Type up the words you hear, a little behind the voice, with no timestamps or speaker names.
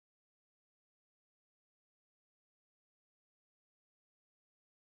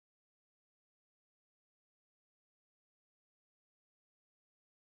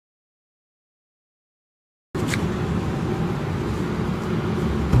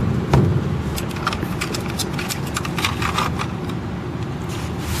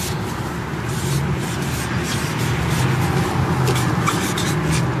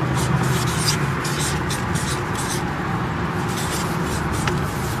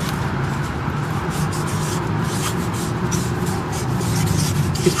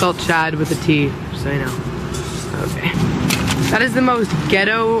He's spelled Chad with a T, just so you know. Okay. That is the most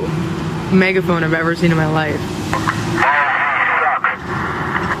ghetto megaphone I've ever seen in my life.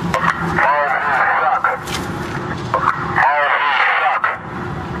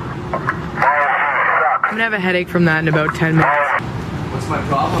 I'm gonna have a headache from that in about 10 minutes. What's my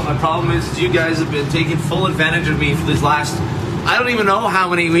problem? My problem is you guys have been taking full advantage of me for these last, I don't even know how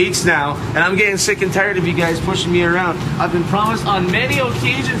many weeks now, and I'm getting sick and tired of you guys pushing me around. I've been promised on many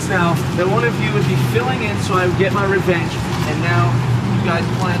occasions now that one of you would be filling in so I would get my revenge, and now you guys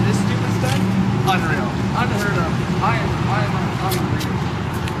plan this stupid stuff? Unreal. Unheard of. I'm unreal.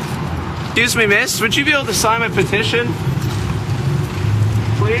 Excuse me, miss, would you be able to sign my petition?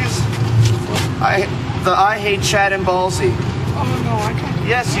 Please? I hate Chad and Ballsy. Oh no, I can't.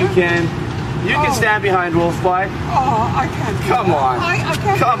 Yes, you can. You can stand behind Wolfboy. Oh, I can't. Come on. I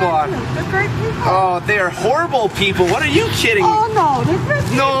can't. Come on. They're great people. Oh, they are horrible people. What are you kidding me? Oh no, they're great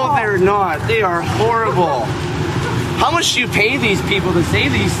people. No, they're not. They are horrible. How much do you pay these people to say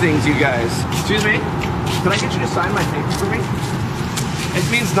these things, you guys? Excuse me? Can I get you to sign my paper for me? It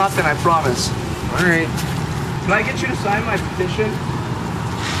means nothing, I promise. All right. Can I get you to sign my petition?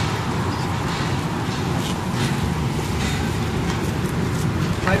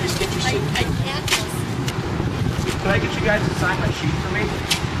 Can I just get your seat? I can't. Can I get you guys to sign my sheet for me?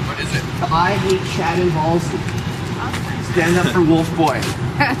 What is it? I hate Chad and Ballsy. Stand up for Wolfboy.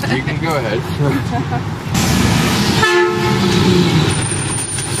 You can go ahead.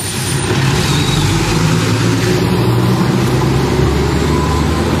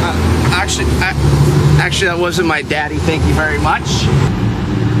 Actually, that wasn't my daddy. Thank you very much.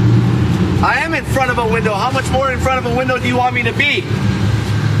 I am in front of a window. How much more in front of a window do you want me to be?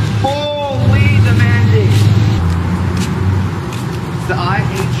 Holy demanding. It's the I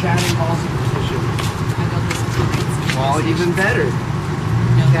hate Chad and Ballsy petition. I know this is great. Well, even better.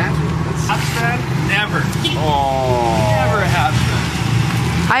 Never. Oh. Never have been.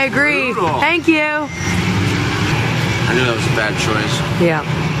 I agree. Brutal. Thank you. I knew that was a bad choice. Yeah.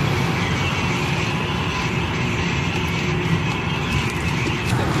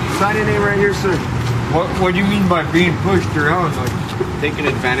 Sign your name right here, sir. What do you mean by being pushed around? Like, Taken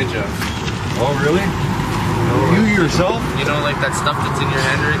advantage of. oh really? You yourself? You know, like that stuff that's in your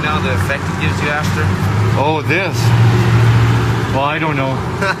hand right now, the effect it gives you after? Oh, this. Well, I don't know.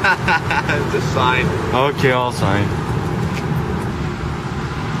 The sign. Okay, I'll sign.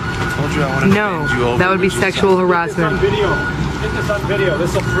 I told you I wanted to No, bend you over that would be with your sexual son. harassment. Video. Get this on video.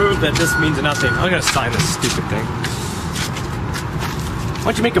 This will prove that this means nothing. I'm gonna sign this stupid thing. Why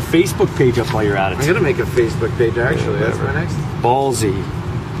don't you make a Facebook page up while you're at I'm it? gonna make a Facebook page actually. That's my next. Ballsy.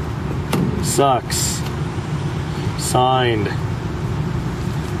 Sucks. Signed.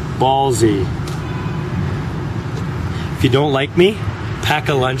 Ballsy. If you don't like me, pack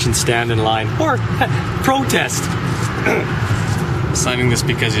a lunch and stand in line. Or protest. Signing this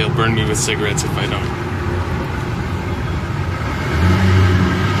because you'll burn me with cigarettes if I don't.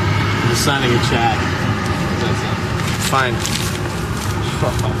 I'm just signing a chat. Fine.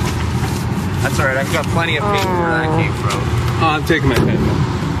 That's alright, I've got plenty of paper where that came from. I'm taking my pen.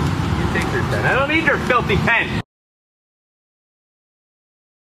 You take your pen. I don't need your filthy pen!